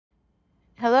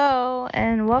Hello,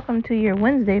 and welcome to your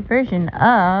Wednesday version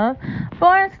of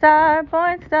Born Star,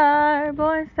 Born Star,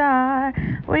 Born Star.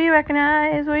 Where you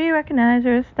recognize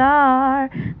you're a star.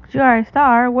 'Cause you are a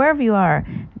star wherever you are.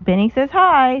 Benny says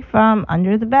hi from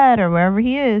under the bed or wherever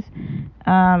he is.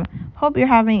 Hope you're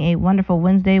having a wonderful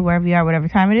Wednesday wherever you are, whatever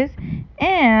time it is.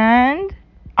 And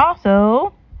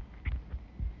also,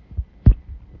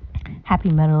 happy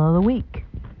middle of the week.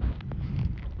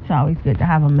 It's always good to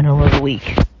have a middle of the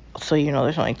week. So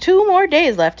there's only 2 more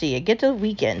days left till you get to the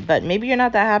weekend, but maybe you're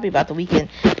not that happy about the weekend,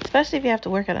 especially if you have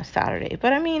to work on a Saturday.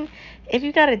 But I mean, if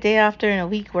you got a day off during a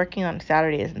week, working on a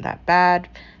Saturday isn't that bad.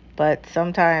 But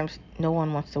sometimes no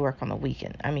one wants to work on the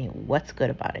weekend. I mean, what's good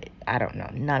about it? I don't know,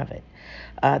 none of it.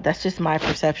 That's just my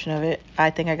perception of it. I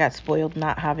think I got spoiled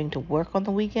not having to work on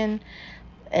the weekend,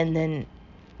 and then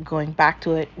going back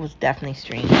to it was definitely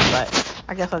strange, but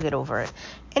I guess I'll get over it.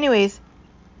 Anyways,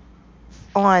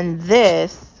 on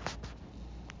this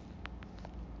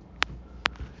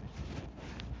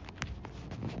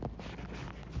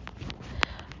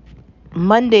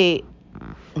Monday,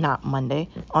 not Monday,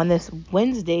 on this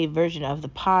Wednesday version of the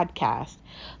podcast,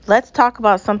 let's talk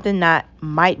about something that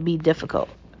might be difficult.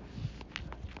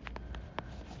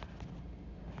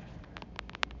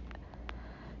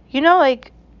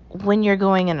 Like when you're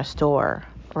going in a store,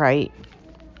 right?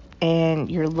 And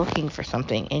you're looking for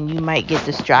something and you might get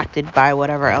distracted by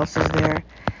whatever else is there.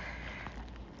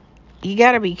 You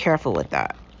got to be careful with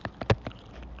that.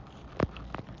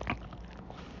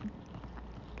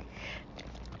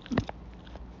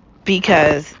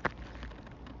 Because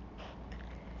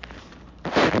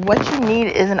what you need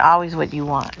isn't always what you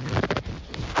want.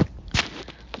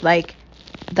 Like,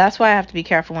 that's why I have to be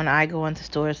careful when I go into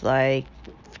stores like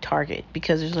Target,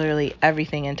 because there's literally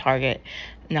everything in Target.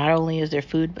 Not only is there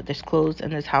food, but there's clothes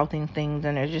and there's housing things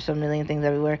and there's just a million things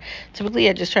everywhere. Typically,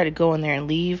 I just try to go in there and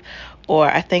leave, or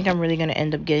I think I'm really going to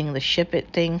end up getting the ship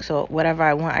it thing. So whatever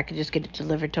I want, I could just get it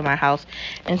delivered to my house.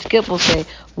 And Skip will say,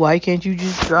 why can't you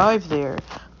just drive there?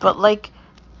 But like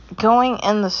going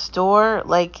in the store,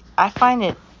 like I find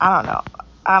it, I don't know.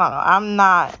 I'm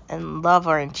not in love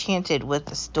or enchanted with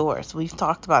the stores. We've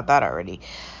talked about that already.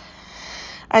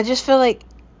 I just feel like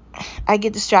I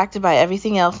get distracted by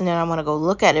everything else, and then I want to go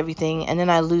look at everything, and then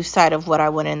I lose sight of what I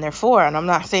went in there for. And I'm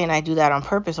not saying I do that on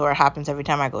purpose or it happens every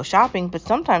time I go shopping, but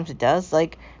sometimes it does.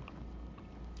 Like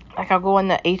I'll go in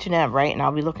the H&M, right, and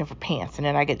I'll be looking for pants, and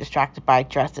then I get distracted by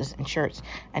dresses and shirts,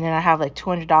 and then I have like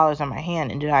 $200 on my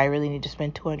hand, and do I really need to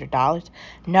spend $200?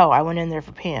 No, I went in there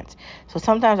for pants. So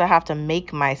sometimes I have to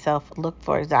make myself look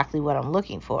for exactly what I'm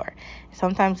looking for.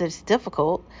 Sometimes it's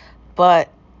difficult, but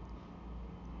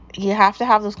you have to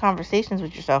have those conversations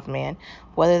with yourself, man,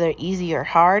 whether they're easy or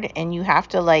hard, and you have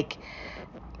to like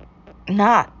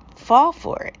not fall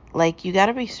for it. Like you got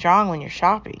to be strong when you're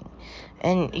shopping,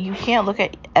 and you can't look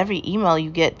at every email you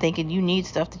get thinking you need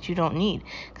stuff that you don't need,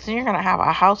 because then you're going to have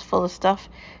a house full of stuff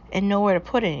and nowhere to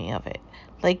put any of it.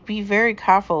 Like, be very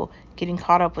careful getting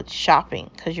caught up with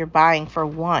shopping because you're buying for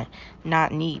want,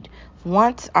 not need.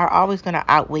 Wants are always going to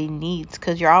outweigh needs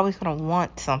because you're always going to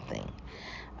want something.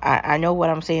 I know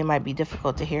what I'm saying might be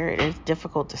difficult to hear. It is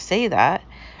difficult to say that,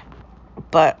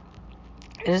 but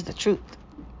it is the truth.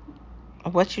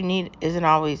 What you need isn't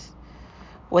always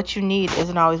what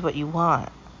you want.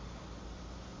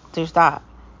 There's that.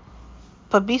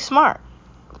 But be smart.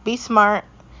 Be smart.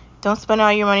 Don't spend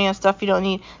all your money on stuff you don't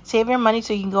need. Save your money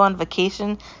so you can go on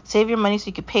vacation. Save your money so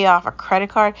you can pay off a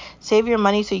credit card. Save your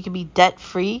money so you can be debt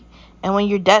free. And when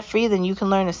you're debt free, then you can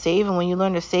learn to save. And when you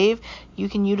learn to save, you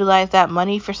can utilize that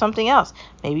money for something else.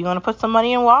 Maybe you want to put some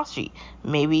money in Wall Street.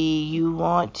 Maybe you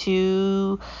want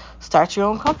to start your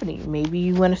own company. Maybe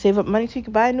you want to save up money so you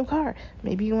can buy a new car.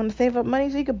 Maybe you want to save up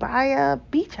money so you can buy a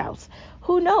beach house.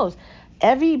 Who knows?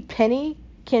 Every penny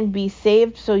can be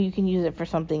saved so you can use it for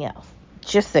something else.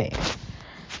 Just saying.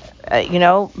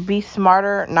 Be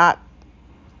smarter, not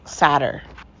sadder.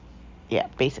 Yeah,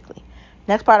 basically.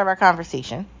 Next part of our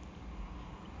conversation.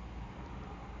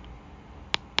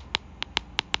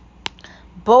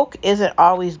 Bulk isn't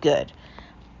always good.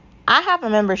 I have a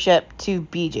membership to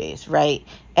BJ's, right?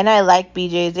 And I like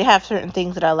BJ's. They have certain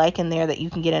things that I like in there that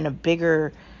you can get in a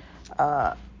bigger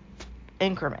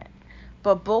increment.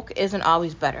 But bulk isn't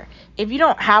always better. If you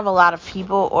don't have a lot of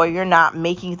people or you're not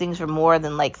making things for more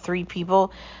than like 3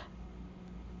 people,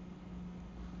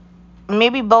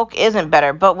 maybe bulk isn't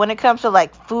better. But when it comes to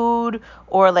like food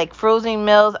or like frozen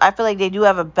meals, I feel like they do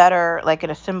have a better, like an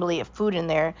assembly of food in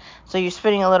there. So you're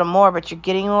spending a little more, but you're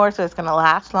getting more, so it's going to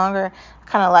last longer. I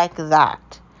kind of like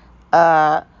that.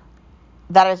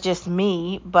 That is just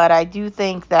me, but I do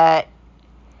think that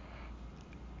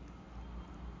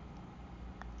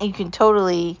you can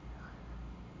totally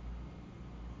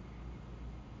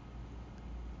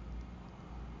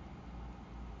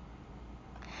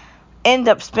end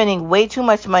up spending way too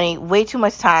much money, way too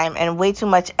much time, and way too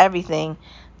much everything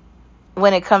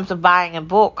when it comes to buying in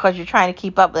bulk because you're trying to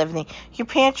keep up with everything. Your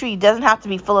pantry doesn't have to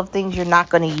be full of things you're not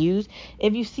going to use.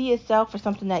 If you see yourself for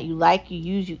something that you like, you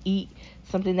use, you eat,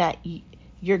 something that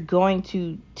you're going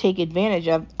to take advantage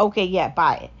of, okay, yeah,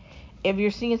 buy it. If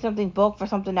you're seeing something bulk for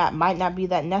something that might not be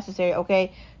that necessary,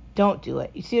 okay, don't do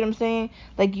it. You see what I'm saying?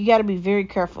 Like, you got to be very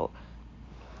careful.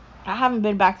 I haven't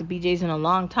been back to BJ's in a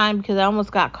long time because I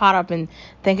almost got caught up in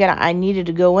thinking I needed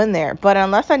to go in there. But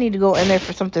unless I need to go in there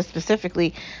for something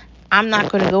specifically, I'm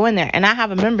not going to go in there. And I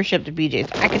have a membership to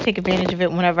BJ's. I can take advantage of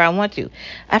it whenever I want to.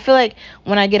 I feel like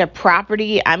when I get a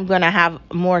property, I'm going to have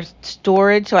more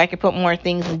storage so I can put more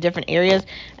things in different areas.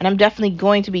 And I'm definitely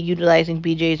going to be utilizing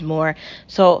BJ's more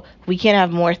so we can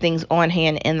have more things on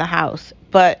hand in the house.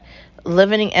 But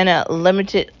living in a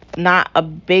limited, not a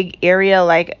big area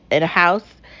like in a house,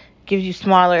 gives you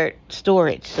smaller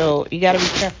storage. So you got to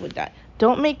be careful with that.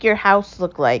 Don't make your house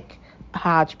look like a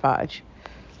hodgepodge.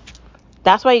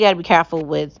 That's why you got to be careful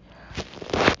with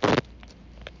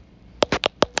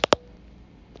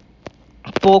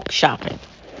bulk shopping.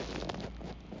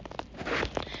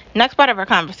 Next part of our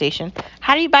conversation,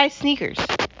 how do you buy sneakers?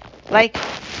 Like,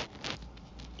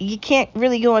 you can't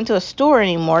really go into a store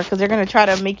anymore because they're going to try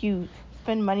to make you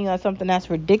spend money on something that's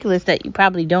ridiculous that you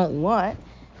probably don't want.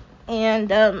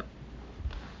 And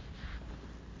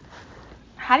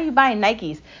how do you buy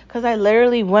Nikes? Because I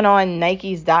literally went on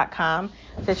Nikes.com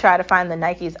to try to find the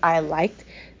Nikes I liked,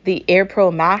 the Air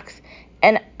Pro Max,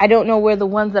 and I don't know where the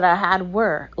ones that I had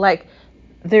were. Like,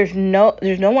 there's no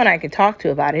one I could talk to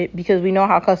about it because we know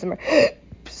how customer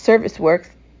service works.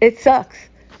 It sucks.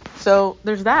 So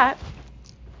there's that.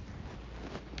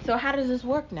 So how does this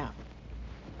work now?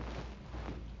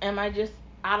 Am I just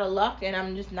out of luck and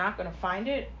I'm just not gonna find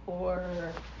it, or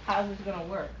how's this gonna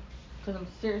work? Because I'm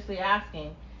seriously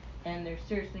asking, and there's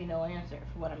seriously no answer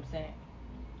for what I'm saying.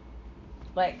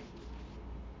 Like,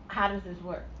 how does this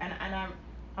work? And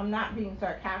I'm not being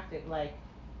sarcastic. Like,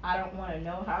 I don't want to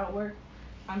know how it works.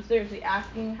 I'm seriously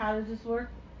asking, how does this work?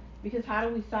 Because how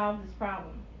do we solve this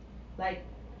problem? Like,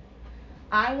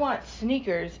 I want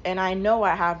sneakers, and I know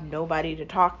I have nobody to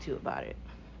talk to about it.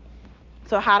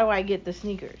 So how do I get the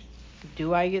sneakers?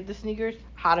 Do I get the sneakers?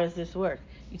 How does this work?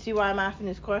 You see why I'm asking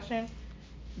this question?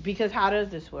 Because how does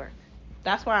this work?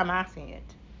 That's why I'm asking it.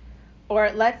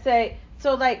 Or let's say,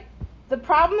 so like, the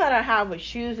problem that I have with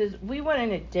shoes is we went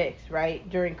into Dick's, right,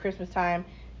 during Christmas time,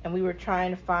 and we were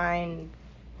trying to find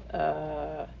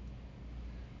uh,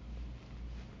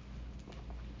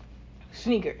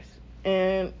 sneakers.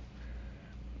 And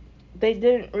they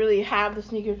didn't really have the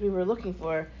sneakers we were looking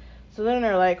for. So then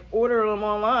they're like, order them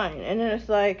online. And then it's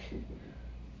like,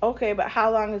 okay, but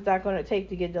how long is that going to take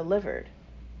to get delivered?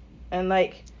 And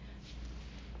like,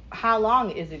 how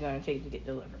long is it going to take to get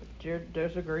delivered?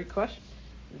 There's a great question.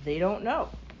 They don't know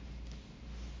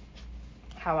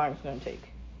how long it's going to take.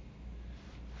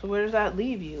 So where does that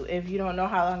leave you if you don't know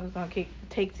how long it's going to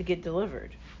take to get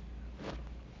delivered?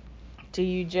 Do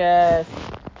you just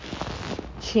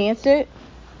chance it?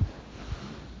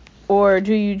 Or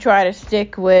do you try to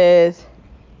stick with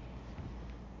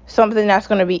something that's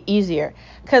going to be easier?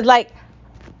 Because, like,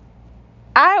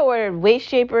 I ordered waist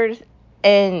shapers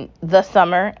in the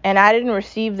summer, and I didn't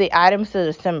receive the items till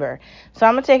December. So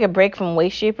I'm going to take a break from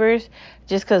waist shapers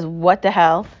just because what the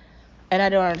hell? And I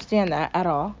don't understand that at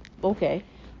all. Okay.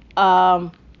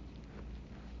 That's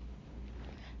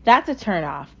a turn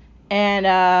off. And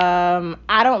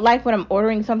I don't like when I'm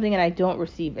ordering something and I don't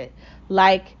receive it.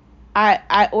 Like,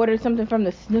 I ordered something from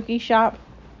the Snooki shop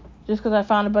just because I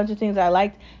found a bunch of things I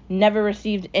liked. Never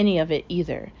received any of it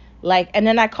either. Like, and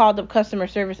then I called up customer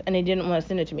service and they didn't want to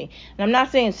send it to me. And I'm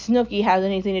not saying Snooki has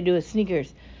anything to do with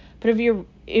sneakers, but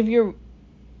if you're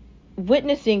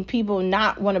witnessing people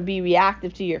not want to be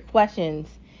reactive to your questions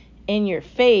in your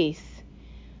face,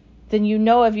 then you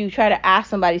know if you try to ask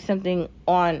somebody something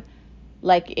on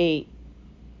like a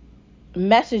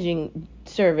messaging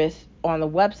service on the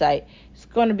website, it's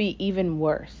going to be even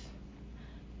worse.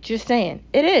 Just saying.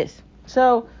 It is.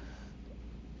 So,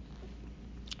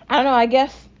 I don't know. I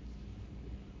guess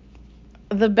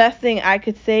the best thing I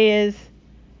could say is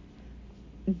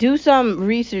do some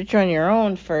research on your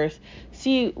own first.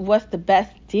 See what's the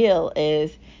best deal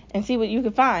is and see what you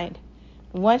can find.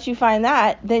 Once you find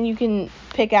that, then you can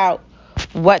pick out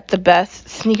what the best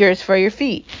sneakers for your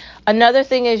feet. Another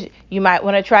thing is you might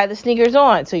want to try the sneakers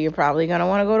on. So you're probably going to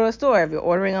want to go to a store. If you're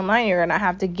ordering online, you're going to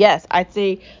have to guess. I'd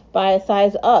say buy a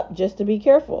size up just to be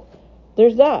careful.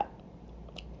 There's that.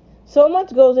 So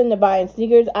much goes into buying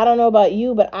sneakers. I don't know about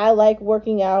you, but I like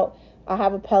working out. I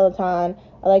have a Peloton.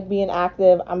 I like being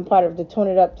active. I'm part of the Tone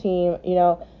It Up team.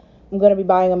 I'm going to be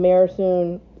buying a mirror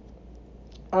soon.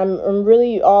 I'm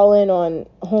really all in on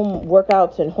home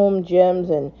workouts and home gyms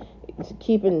and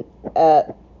keeping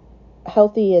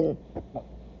healthy and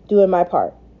doing my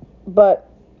part. But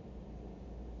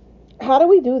how do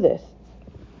we do this?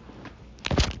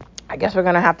 I guess we're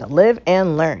going to have to live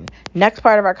and learn. Next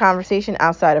part of our conversation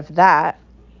outside of that,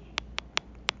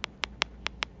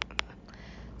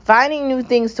 finding new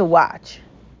things to watch.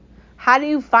 How do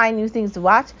you find new things to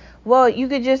watch? Well, you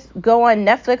could just go on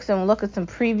Netflix and look at some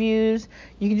previews.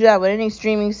 You can do that with any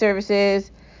streaming services.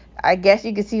 I guess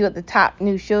you can see what the top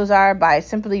new shows are by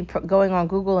simply going on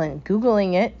Google and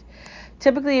Googling it.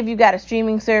 Typically, if you've got a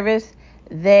streaming service,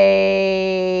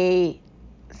 they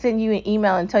send you an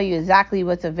email and tell you exactly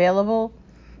what's available.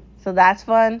 So that's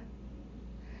fun.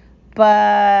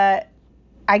 But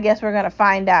I guess we're going to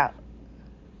find out.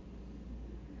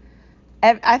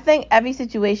 I think every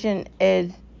situation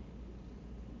is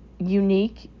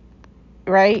unique,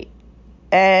 right?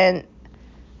 And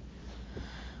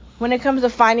when it comes to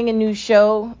finding a new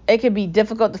show, it could be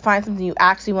difficult to find something you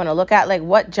actually want to look at. Like,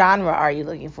 what genre are you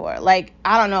looking for? Like,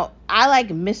 I don't know. I like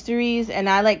mysteries, and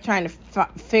I like trying to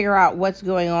figure out what's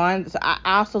going on. So I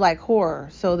also like horror,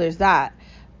 so there's that.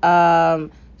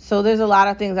 So there's a lot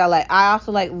of things I like. I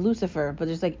also like Lucifer, but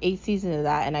there's like 8 seasons of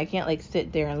that, and I can't like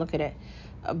sit there and look at it.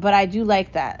 But I do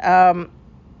like that.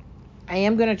 I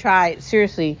am going to try,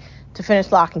 seriously, to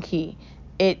finish Lock and Key.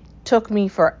 It took me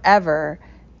forever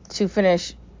to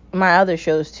finish my other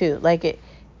shows, too. Like, it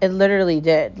literally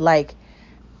did. Like,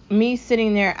 me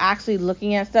sitting there actually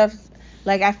looking at stuff.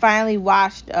 Like, I finally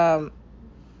watched On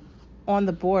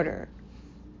the Border,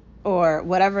 or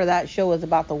whatever that show was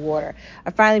about the water. I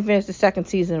finally finished the 2nd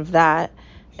season of that,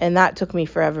 and that took me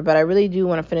forever. But I really do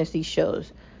want to finish these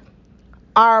shows.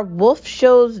 Are wolf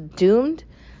shows doomed?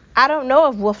 I don't know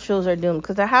if wolf shows are doomed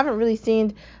because I haven't really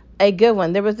seen a good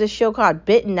one. There was this show called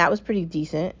Bitten. That was pretty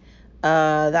decent.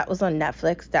 That was on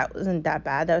Netflix. That wasn't that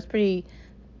bad. That was pretty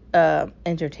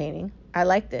entertaining. I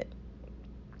liked it.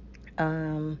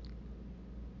 Do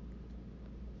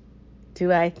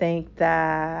I think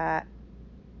that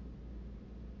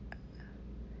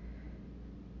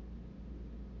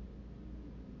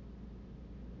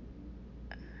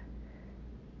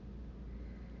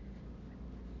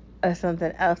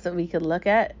something else that we could look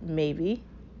at? Maybe.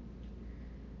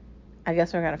 I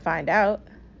guess we're going to find out.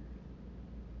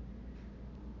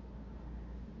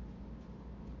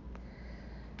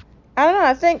 I don't know.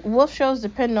 I think wolf shows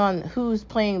depend on who's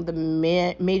playing the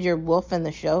major wolf in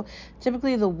the show.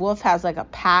 Typically, the wolf has like a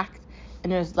pack,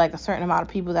 and there's like a certain amount of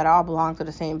people that all belong to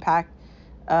the same pack.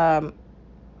 I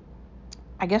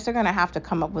guess they're going to have to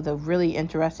come up with a really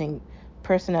interesting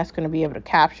person that's going to be able to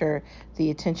capture the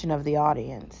attention of the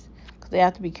audience. Because they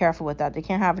have to be careful with that. They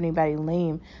can't have anybody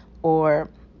lame, or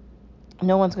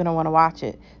no one's going to want to watch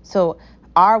it. So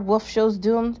are wolf shows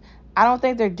doomed? I don't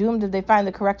think they're doomed if they find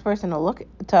the correct person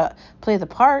to play the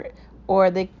part,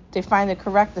 or they find the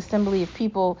correct assembly of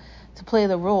people to play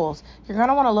the roles. You're going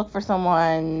to want to look for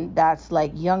someone that's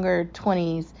like younger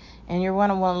 20s, and you're going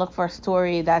to want to look for a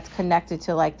story that's connected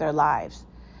to like their lives.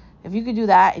 If you could do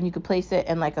that and you could place it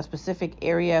in like a specific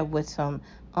area with some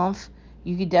oomph,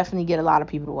 you could definitely get a lot of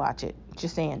people to watch it.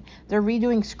 Just saying. They're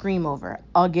redoing Scream over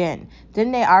again.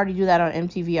 Didn't they already do that on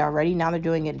MTV already? Now they're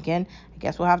doing it again. I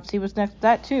guess we'll have to see what's next with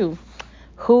that too.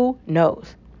 Who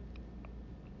knows?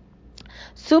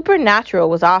 Supernatural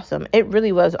was awesome. It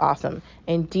really was awesome.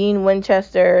 And Dean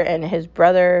Winchester and his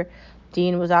brother,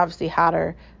 Dean was obviously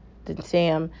hotter than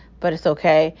Sam, but it's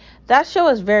okay. That show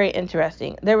is very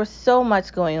interesting. There was so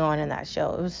much going on in that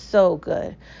show. It was so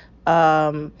good.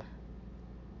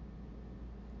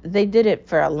 They did it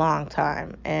for a long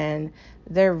time, and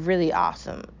they're really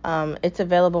awesome. It's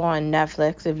available on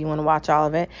Netflix if you want to watch all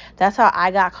of it. That's how I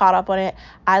got caught up on it.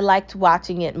 I liked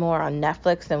watching it more on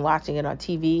Netflix than watching it on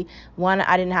TV. One,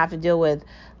 I didn't have to deal with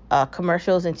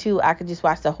commercials, and two, I could just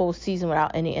watch the whole season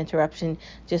without any interruption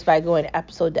just by going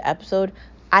episode to episode.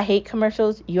 I hate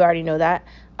commercials. You already know that.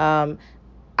 I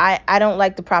don't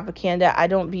like the propaganda. I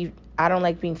don't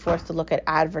like being forced to look at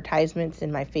advertisements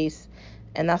in my face,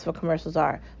 and that's what commercials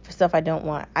are for stuff I don't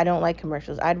want. I don't like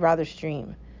commercials. I'd rather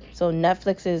stream. So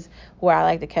Netflix is where I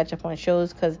like to catch up on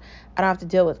shows because I don't have to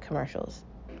deal with commercials.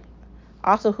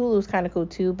 Also, Hulu's kind of cool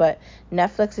too, but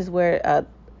Netflix is where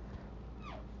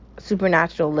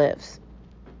Supernatural lives.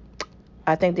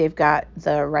 I think they've got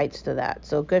the rights to that,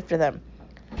 so good for them.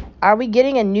 Are we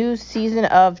getting a new season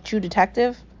of True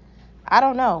Detective? I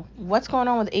don't know what's going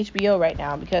on with HBO right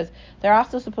now because they're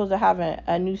also supposed to have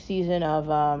a new season of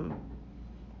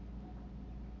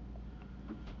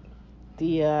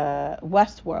the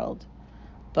Westworld,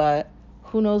 but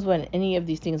who knows when any of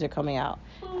these things are coming out.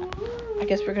 I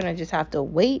guess we're gonna just have to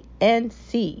wait and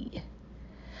see.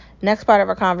 Next part of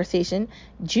our conversation: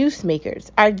 juice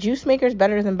makers. Are juice makers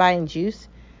better than buying juice?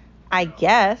 I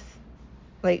guess.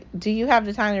 Like, do you have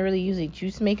the time to really use a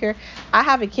juice maker? I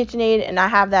have a KitchenAid and I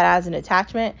have that as an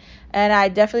attachment, and I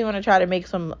definitely want to try to make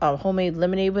some homemade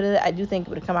lemonade with it. I do think it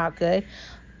would come out good.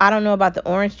 I don't know about the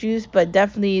orange juice, but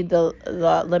definitely the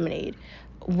lemonade.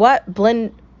 What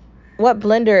blend? What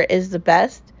blender is the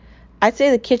best? I'd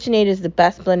say the KitchenAid is the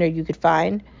best blender you could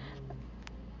find,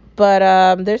 but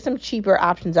there's some cheaper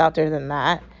options out there than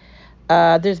that.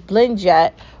 There's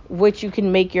BlendJet, which you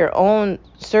can make your own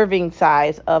serving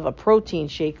size of a protein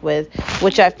shake with,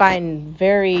 which I find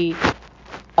very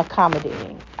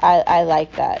accommodating. I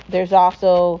like that. There's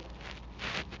also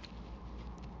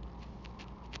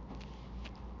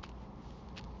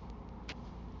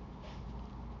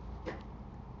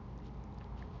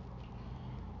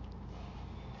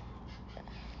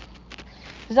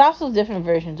different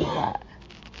versions of that.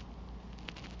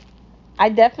 I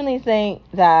definitely think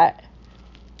that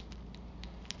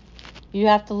you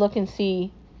have to look and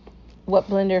see what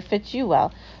blender fits you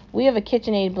well. We have a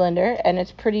KitchenAid blender and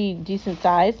it's pretty decent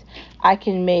size. I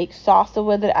can make salsa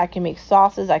with it. I can make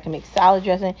sauces. I can make salad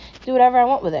dressing. Do whatever I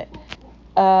want with it.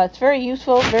 It's very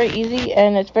useful, very easy,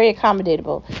 and it's very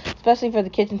accommodatable, especially for the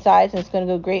kitchen size. And it's going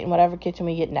to go great in whatever kitchen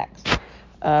we get next.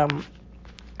 Um,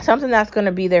 Something that's going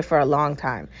to be there for a long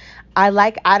time. I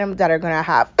like items that are going to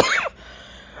have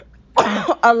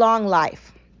a long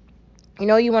life. You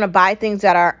want to buy things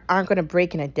that aren't going to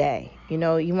break in a day. You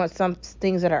want some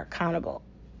things that are accountable.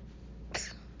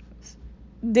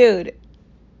 Dude,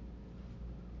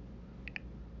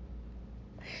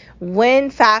 when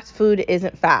fast food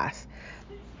isn't fast,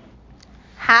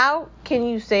 how can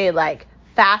you say like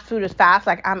fast food is fast?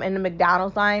 Like I'm in the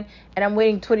McDonald's line and I'm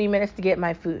waiting 20 minutes to get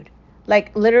my food.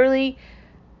 Like literally,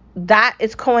 that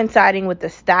is coinciding with the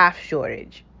staff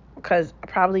shortage because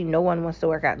probably no one wants to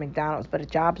work at McDonald's, but a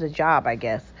job's a job, I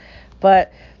guess.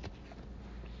 But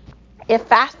if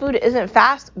fast food isn't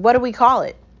fast, what do we call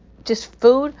it? Just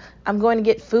food? I'm going to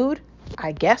get food?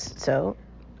 I guess so.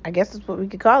 I guess that's what we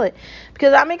could call it.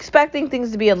 Because I'm expecting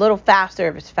things to be a little faster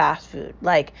if it's fast food.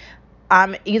 Like,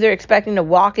 I'm either expecting to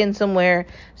walk in somewhere,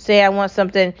 say I want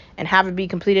something, and have it be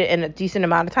completed in a decent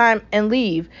amount of time and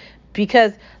leave.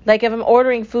 Because, like, if I'm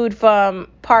ordering food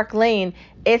from Park Lane,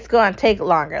 it's going to take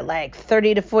longer, like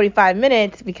 30 to 45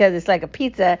 minutes, because it's like a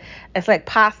pizza. It's like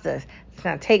pastas. It's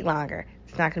going to take longer.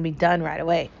 It's not going to be done right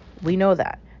away. We know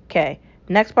that. Okay.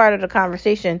 Next part of the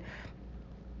conversation: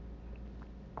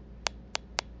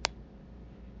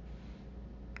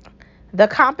 the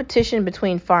competition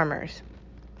between farmers.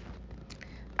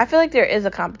 I feel like there is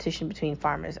a competition between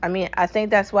farmers. I mean, I think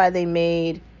that's why they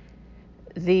made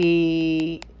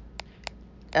the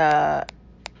uh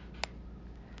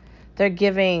they're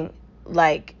giving,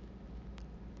 like,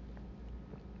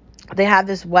 they have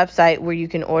this website where you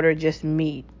can order just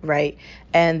meat, right?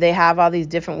 And they have all these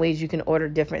different ways you can order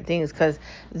different things because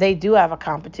they do have a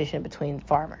competition between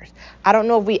farmers. I don't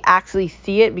know if we actually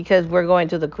see it because we're going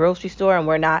to the grocery store and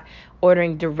we're not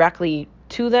ordering directly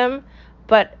to them,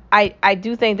 but I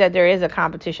do think that there is a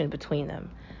competition between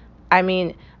them. I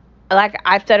mean, like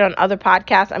I've said on other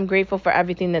podcasts, I'm grateful for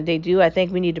everything that they do. I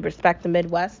think we need to respect the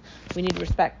Midwest. We need to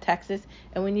respect Texas,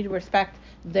 and we need to respect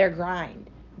their grind.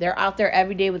 They're out there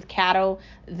every day with cattle.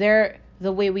 They're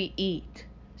the way we eat.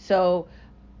 So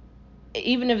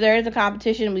even if there is a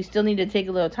competition, we still need to take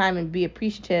a little time and be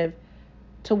appreciative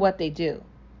to what they do.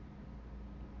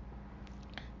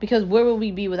 Because where would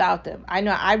we be without them? I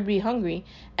know I'd be hungry.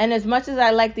 And as much as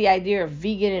I like the idea of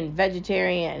vegan and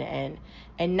vegetarian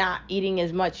and not eating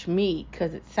as much meat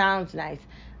because it sounds nice,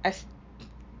 I,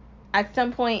 at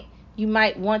some point you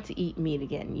might want to eat meat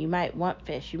again. You might want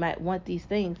fish. You might want these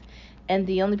things. And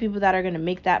the only people that are going to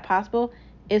make that possible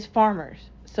is farmers.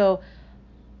 So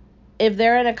if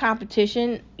they're in a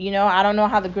competition, I don't know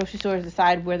how the grocery stores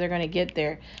decide where they're going to get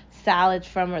their salads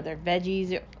from or their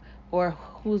veggies, or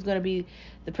who's going to be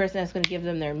the person that's going to give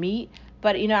them their meat.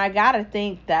 But I got to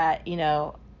think that,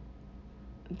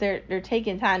 they're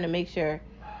taking time to make sure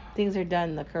things are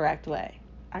done the correct way.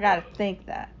 I got to think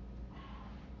that.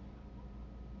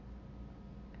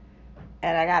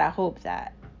 And I got to hope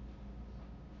that.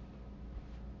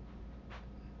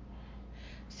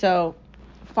 So,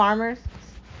 farmers,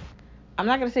 I'm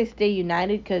not going to say stay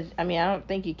united because, I mean, I don't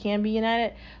think you can be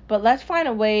united, but let's find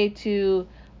a way to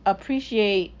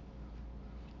appreciate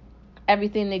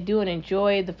everything they do and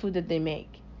enjoy the food that they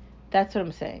make. That's what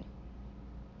I'm saying.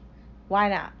 Why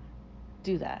not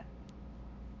do that?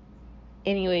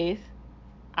 Anyways,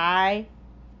 I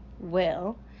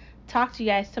will talk to you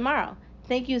guys tomorrow.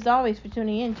 Thank you as always for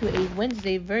tuning in to a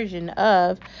Wednesday version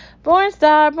of Born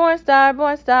Star, Born Star,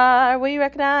 Born Star. Will you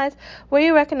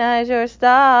recognize your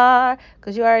star?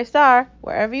 Because you are a star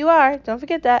wherever you are. Don't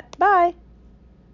forget that. Bye.